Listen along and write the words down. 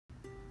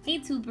Hey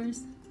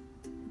tubers,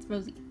 it's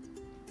Rosie.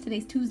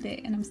 Today's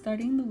Tuesday and I'm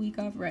starting the week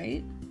off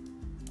right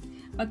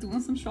by doing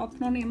some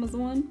shopping on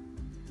Amazon.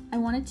 I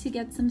wanted to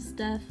get some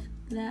stuff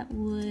that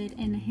would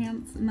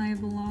enhance my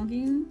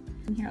vlogging.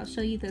 And here, I'll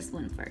show you this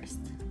one first.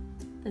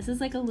 This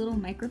is like a little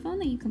microphone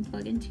that you can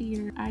plug into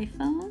your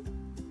iPhone,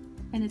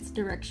 and it's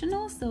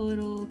directional, so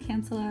it'll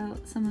cancel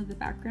out some of the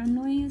background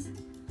noise,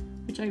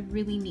 which I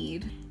really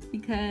need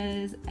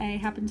because I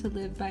happen to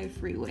live by a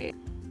freeway.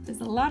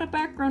 There's a lot of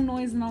background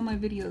noise in all my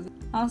videos.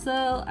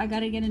 Also, I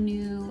gotta get a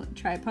new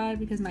tripod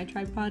because my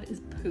tripod is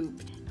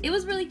pooped. It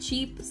was really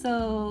cheap,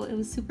 so it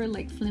was super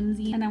like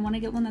flimsy, and I want to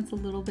get one that's a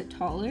little bit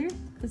taller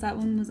because that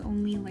one was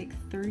only like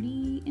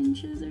 30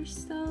 inches or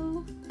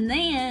so. And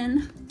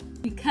then,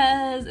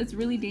 because it's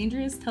really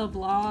dangerous to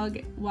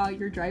vlog while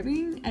you're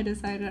driving, I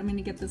decided I'm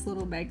gonna get this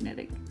little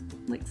magnetic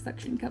like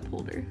suction cup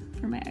holder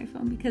for my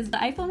iPhone, because the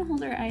iPhone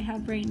holder I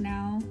have right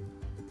now,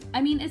 I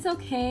mean, it's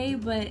okay,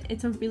 but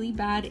it's a really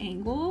bad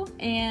angle,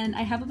 and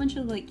I have a bunch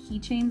of like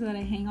keychains that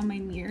I hang on my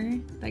mirror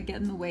that get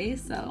in the way,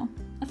 so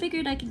I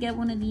figured I could get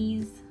one of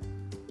these.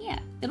 Yeah,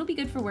 it'll be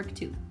good for work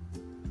too.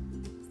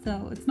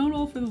 So it's not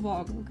all for the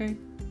vlog, okay?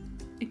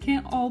 It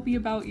can't all be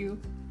about you.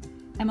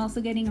 I'm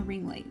also getting a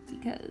ring light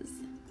because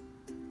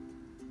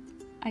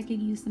I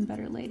could use some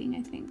better lighting,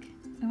 I think.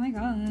 Oh my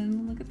god,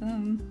 look at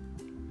them.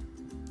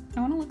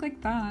 I want to look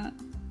like that.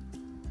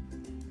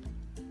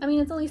 I mean,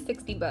 it's only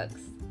 60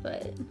 bucks.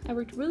 But I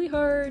worked really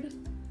hard.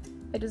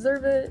 I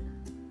deserve it.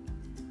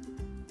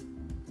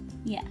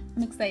 Yeah,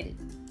 I'm excited.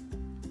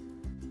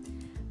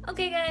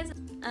 Okay guys,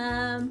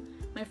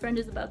 my friend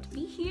is about to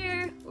be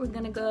here. We're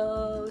gonna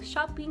go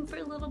shopping for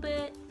a little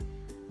bit.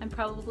 I'm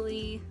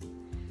probably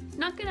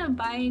not gonna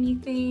buy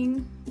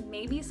anything,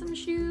 maybe some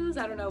shoes,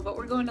 I don't know, but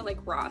we're going to like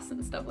Ross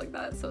and stuff like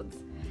that, so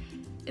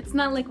it's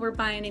not like we're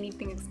buying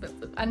anything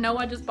expensive. I know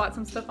I just bought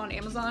some stuff on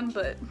Amazon,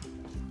 but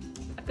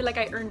I feel like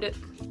I earned it.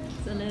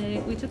 So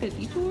like, we took a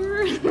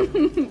detour.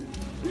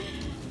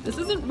 This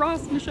isn't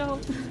Ross, Michelle.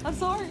 I'm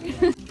sorry.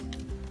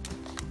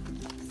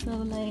 So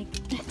like,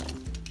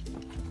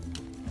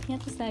 I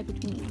can't decide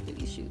between either of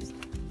these shoes.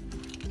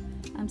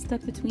 I'm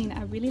stuck between,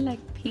 I really like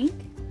pink,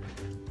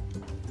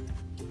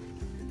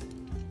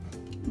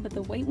 but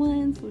the white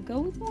ones would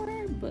go with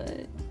more,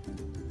 but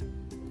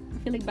I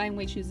feel like buying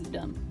white shoes is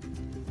dumb.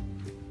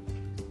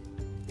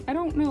 I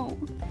don't know.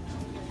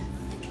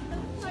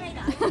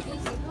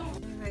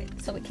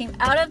 So it came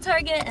out of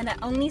Target and I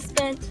only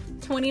spent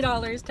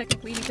 $20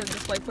 technically because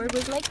this whiteboard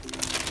was like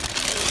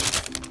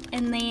 $8.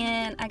 And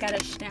then I got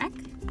a snack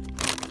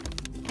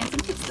and some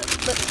cute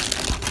stuff. Look.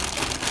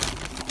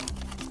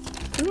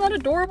 Isn't that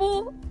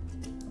adorable?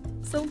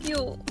 So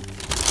cute.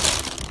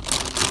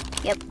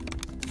 Yep.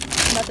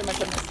 Nothing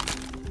much on this.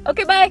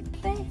 Okay, bye.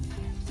 Bye.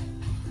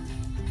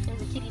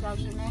 There's a kitty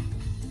doggy in there.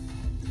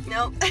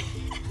 Nope.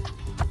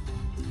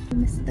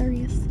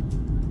 Mysterious.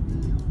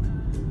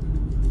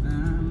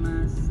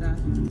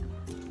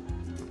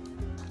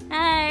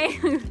 Hi!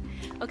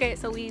 Okay,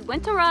 so we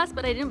went to Ross,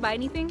 but I didn't buy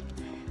anything.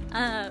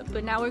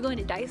 But now we're going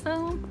to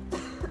Daiso.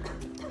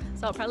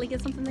 So I'll probably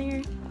get something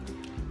there.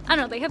 I don't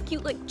know, they have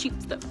cute, like, cheap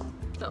stuff.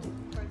 So.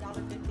 For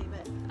 $1.50,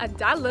 but.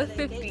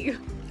 $1.50.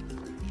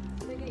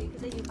 Okay,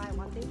 because then you buy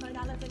one thing for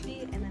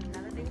 $1.50 and then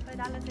another thing for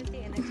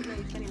 $1.50, and then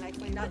you're spending like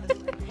 $20.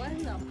 Like, what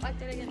in the fuck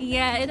did I get?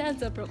 Yeah, it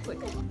adds up real quick.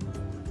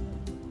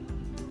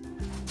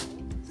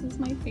 This is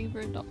my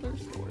favorite dollar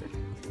store.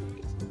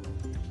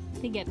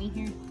 They get me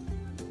here.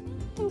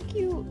 So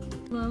cute.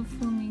 Love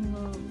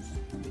flamingos.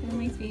 They're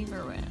my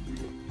favorite.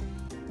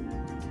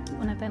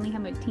 When I finally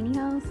have my teeny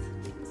house,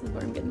 this is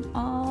where I'm getting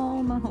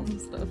all my home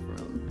stuff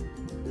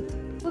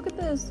from. Look at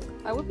this.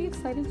 I would be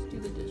excited to do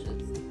the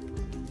dishes.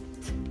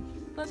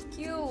 That's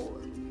cute.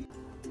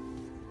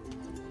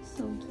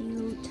 So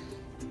cute.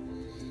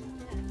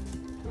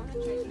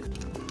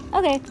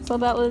 Okay, so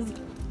that was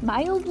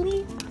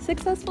mildly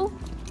successful.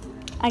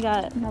 I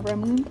got my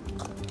ramen.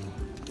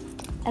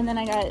 And then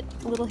I got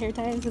little hair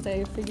ties because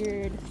I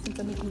figured since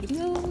I'm making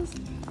videos,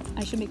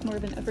 I should make more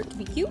of an effort to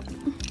be cute.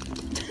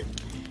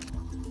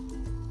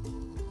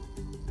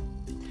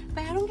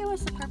 But I don't get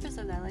what's the purpose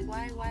of that. Like,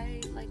 why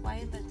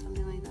invent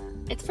something like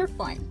that? It's for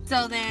fun.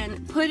 So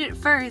then put it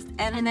first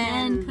and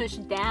then push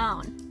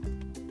down.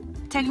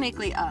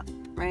 Technically up,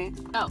 right?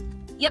 Oh,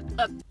 yep,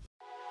 up.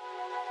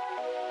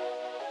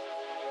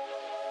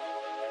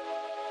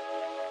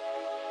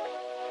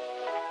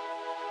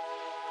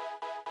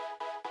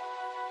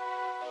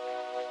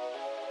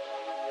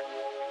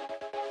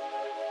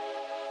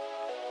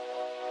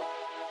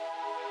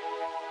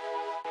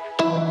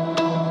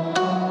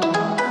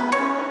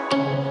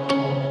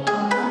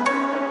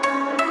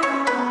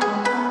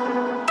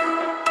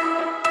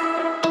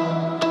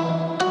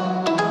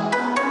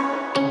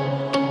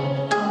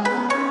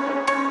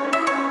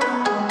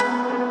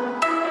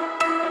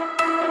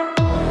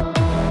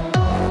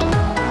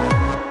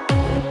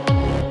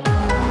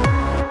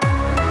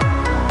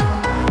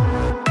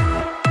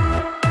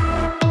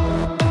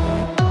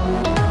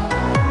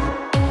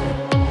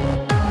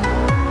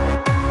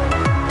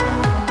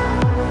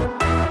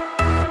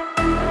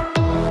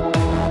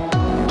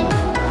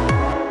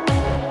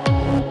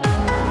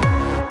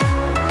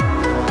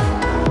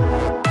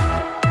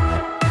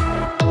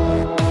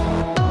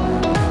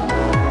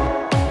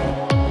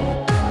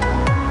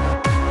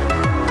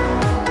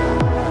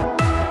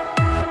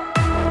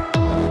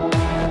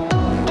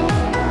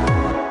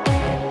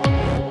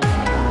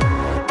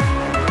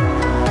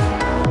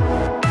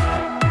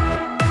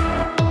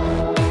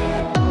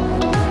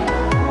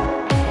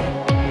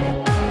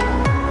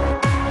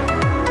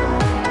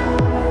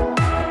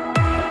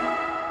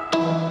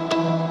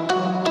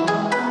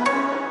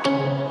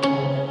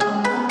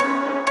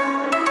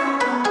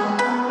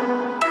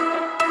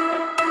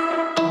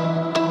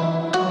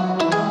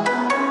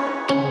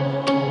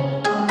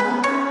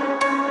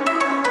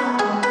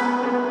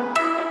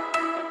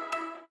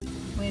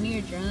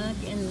 drunk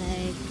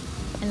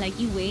and like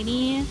you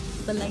waiting,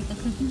 but like the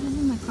cookies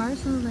in my car,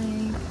 so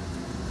like,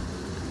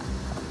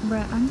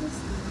 bruh,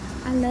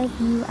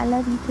 I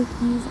love you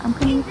cookies. I'm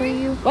coming for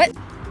you. What?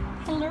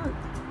 Hello.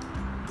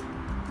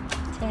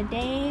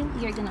 Today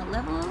we are gonna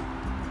level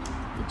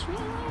the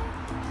trailer,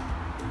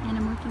 and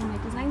I'm working on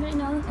my designs right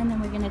now, and then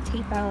we're gonna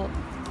tape out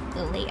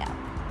the layout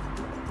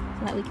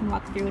so that we can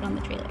walk through it on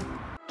the trailer.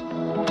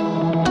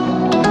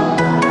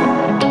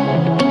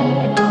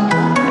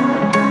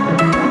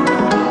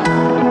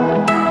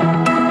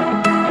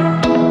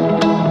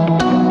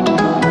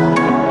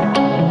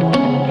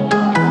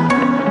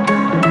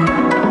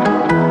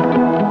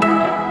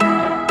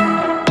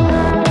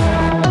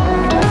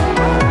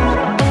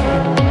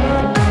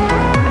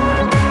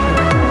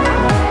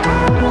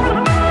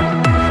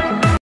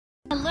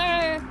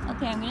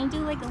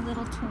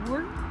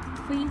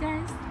 For you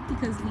guys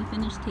because we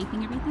finished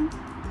taping everything.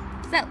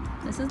 So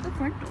this is the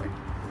front door.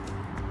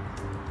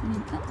 When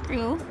you come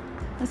through,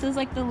 this is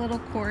like the little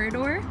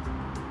corridor.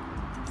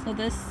 So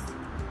this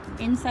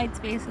inside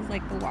space is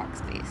like the walk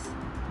space.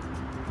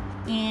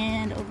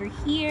 And over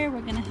here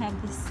we're gonna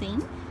have the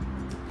sink,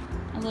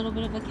 a little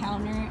bit of a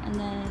counter, and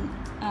then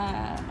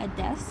a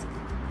desk.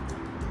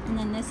 And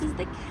then this is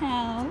the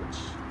couch.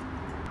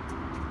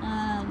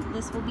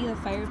 This will be the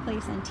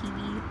fireplace and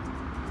TV,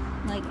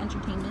 like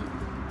entertainment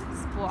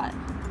spot.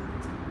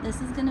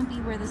 This is gonna be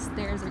where the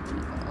stairs are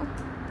gonna go.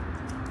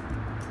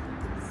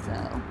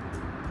 So,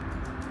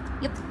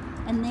 yep.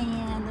 And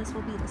then this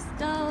will be the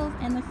stove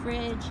and the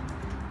fridge.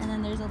 And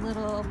then there's a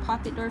little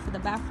pocket door for the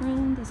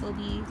bathroom. This will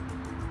be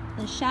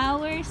the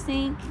shower,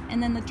 sink,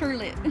 and then the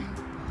toilet,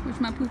 which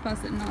my poopa's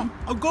sitting on.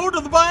 I'll go to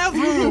the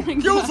bathroom.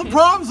 Give us a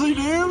privacy,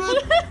 damn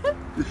it.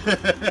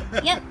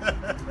 Yep.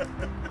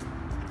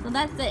 So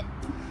that's it.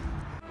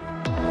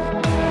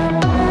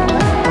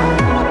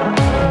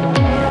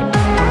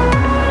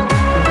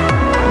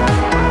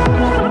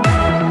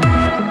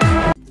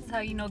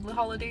 You know the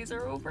holidays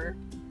are over.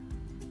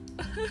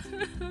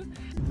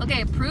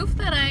 Okay, proof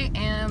that I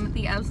am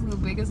the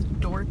absolute biggest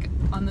dork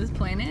on this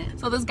planet.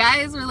 So those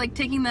guys were like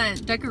taking the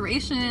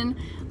decoration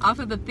off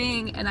of the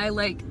thing, and I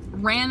like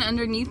ran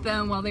underneath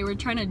them while they were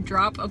trying to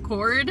drop a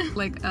cord.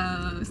 Like,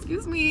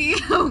 excuse me,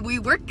 we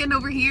working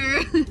over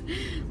here.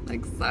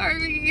 Like,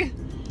 sorry.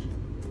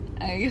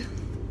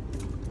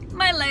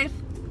 My life.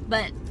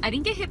 But I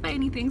didn't get hit by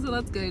anything, so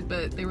that's good.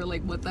 But they were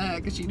like, what the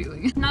heck is she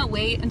doing? Not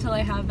wait until I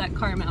have that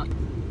car mount,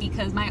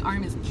 because my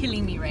arm is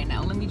killing me right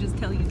now. Let me just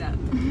tell you that.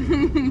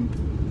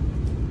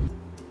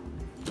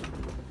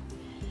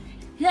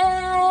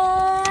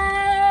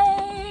 Hey!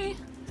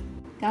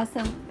 Got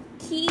some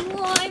key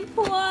lime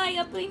pie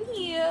up in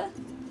here.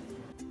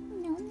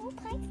 No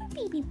pie for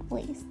baby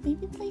boys.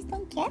 Baby boys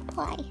don't get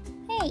pie.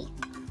 Hey.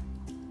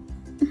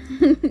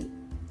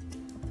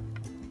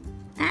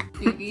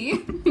 Baby,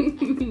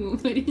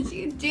 what did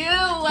you do?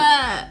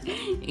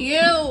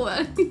 Ew!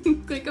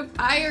 Like a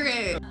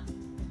pirate.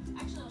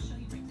 Actually, I'll show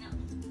you right now.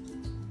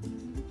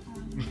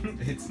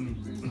 It's neat.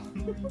 I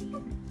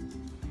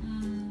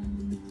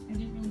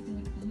didn't really feel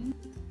like filming.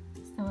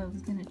 So I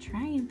was gonna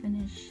try and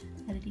finish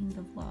editing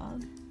the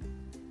vlog,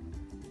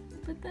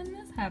 but then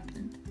this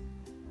happened.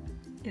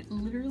 It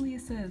literally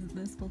says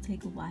this will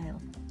take a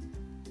while.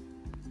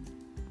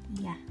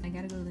 Yeah, I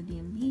gotta go to the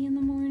DMV in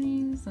the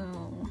morning, so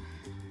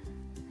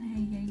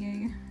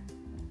hey.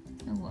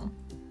 Oh well.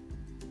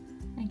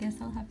 I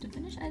guess I'll have to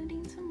finish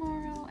editing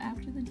tomorrow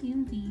after the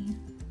DMV.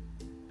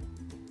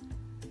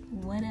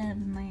 Whatever,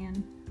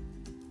 man.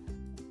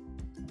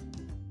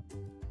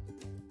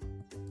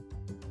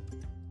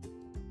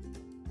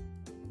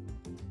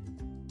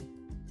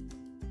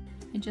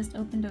 I just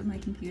opened up my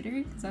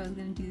computer because I was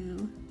gonna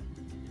do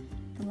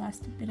the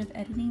last bit of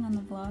editing on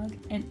the vlog,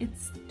 and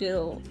it's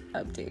still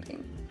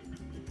updating.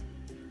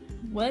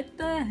 What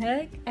the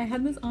heck? I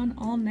had this on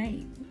all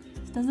night.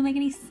 This doesn't make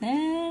any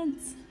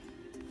sense.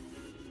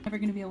 Never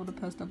gonna be able to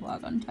post a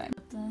vlog on time.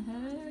 What the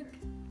heck?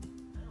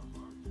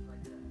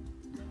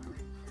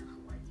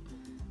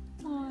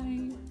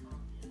 Why? I'm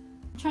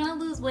trying to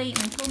lose weight,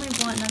 and I told my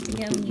blunt not to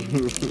get me.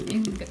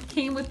 It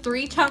came with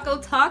 3 Choco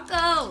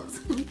Tacos.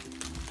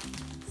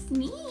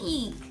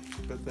 Sneak.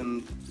 But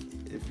then,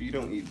 if you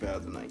don't eat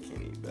bad, then I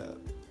can't eat bad.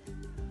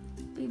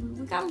 Baby,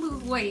 we gotta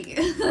lose weight.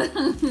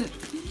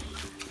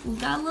 We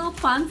got a little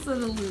panza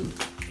to lose.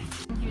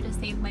 I'm here to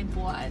save my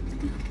blood.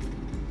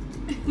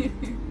 This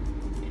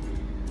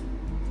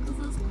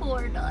is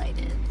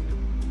cord-dieted.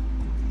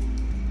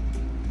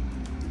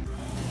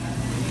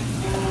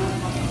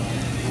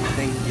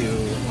 Thank you.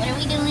 What are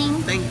we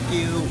doing? Thank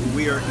you.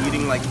 We are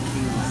eating like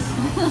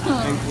kings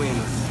and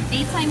queens.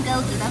 Daytime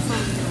Goku, that's what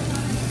we're doing.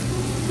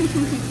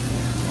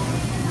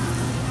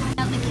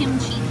 Got the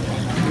kimchi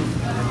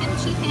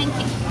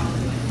pancake.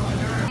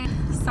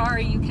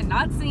 Sorry, you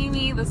cannot see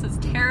me. This is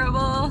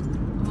terrible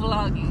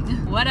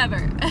vlogging.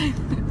 Whatever.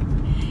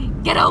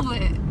 Get over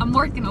it. I'm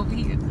working over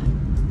here.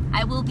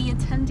 I will be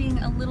attending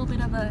a little bit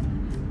of a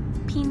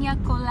pina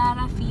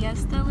colada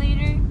fiesta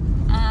later,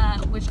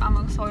 which I'm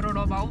excited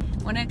about.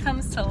 When it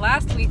comes to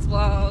last week's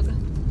vlog,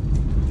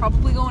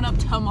 probably going up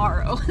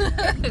tomorrow.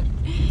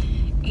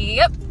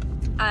 Yep,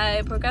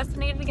 I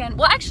procrastinated again.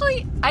 Well,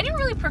 actually, I didn't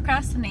really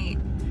procrastinate.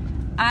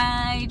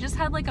 I just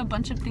had like a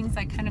bunch of things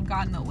that kind of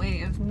got in the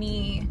way of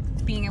me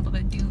being able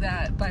to do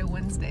that by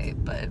Wednesday,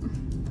 but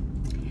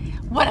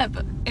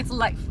whatever. It's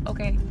life,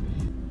 okay?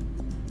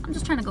 I'm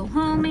just trying to go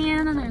home,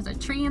 man, and there's a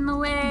tree in the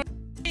way.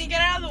 Can you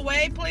get out of the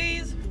way,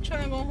 please? I'm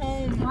trying to go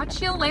home.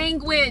 Watch your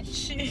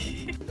language.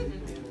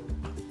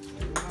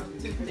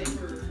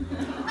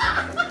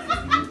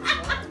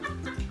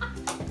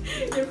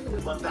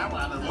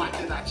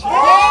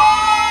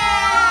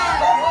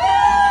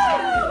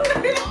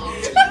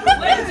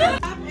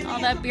 All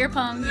that beer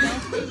pong, you know,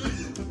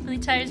 really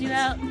tires you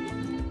out.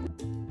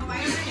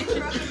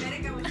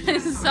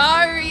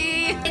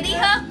 Sorry.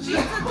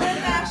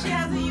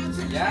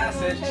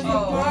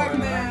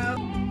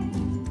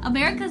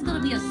 America's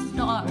gonna be a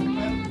star.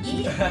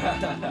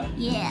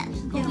 Yeah,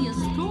 she's gonna be a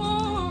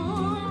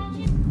star.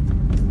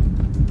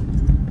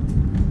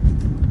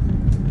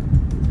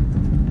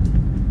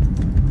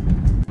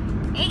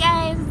 Hey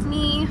guys, it's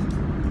me.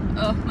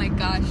 Oh my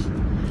gosh.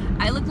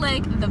 I look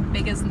like the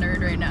biggest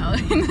nerd right now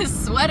in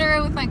this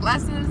sweater with my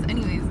glasses.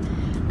 Anyways,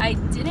 I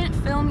didn't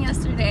film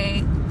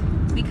yesterday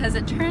because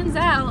it turns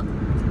out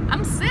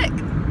I'm sick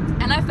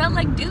and I felt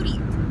like duty.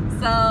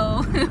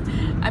 So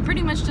I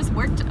pretty much just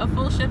worked a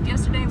full shift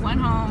yesterday,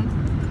 went home,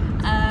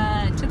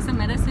 took some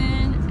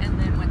medicine, and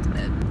then went to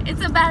bed.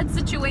 It's a bad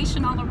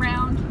situation all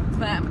around,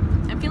 but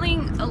I'm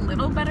feeling a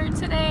little better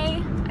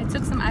today. I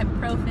took some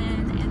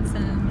ibuprofen and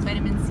some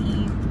vitamin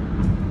C.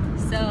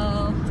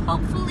 So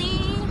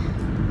hopefully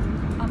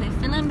I'll be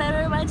feeling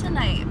better by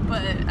tonight.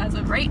 But as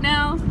of right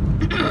now,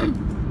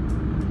 I'm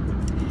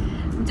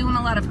doing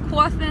a lot of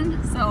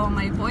coughing, so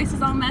my voice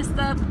is all messed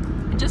up.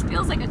 It just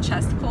feels like a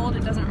chest cold.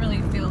 It doesn't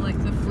really feel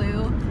like the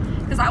flu.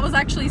 Because I was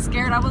actually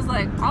scared. I was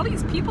like, all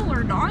these people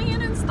are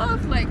dying and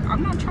stuff. Like,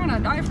 I'm not trying to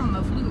die from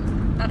the flu.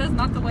 That is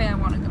not the way I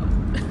want to go.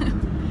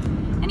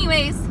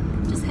 Anyways,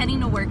 just heading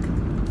to work.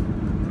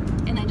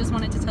 And I just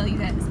wanted to tell you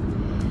guys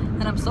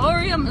that I'm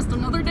sorry I missed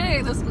another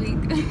day this week.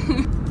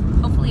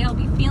 Hopefully I'll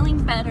be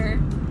feeling better.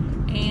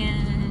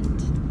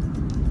 And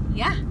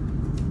yeah.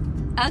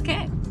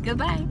 Okay,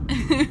 goodbye.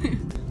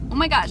 Oh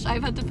my gosh,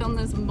 I've had to film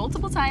this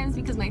multiple times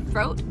because my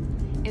throat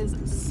is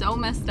so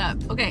messed up.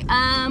 Okay,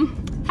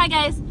 hi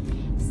guys.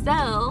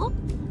 So,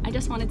 I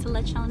just wanted to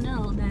let y'all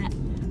know that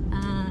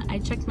I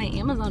checked my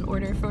Amazon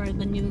order for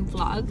the new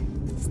vlog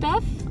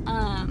stuff,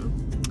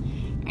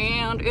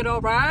 and it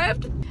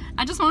arrived.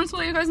 I just wanted to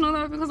let you guys know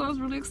that because I was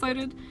really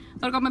excited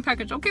that I got my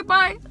package. Okay,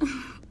 bye.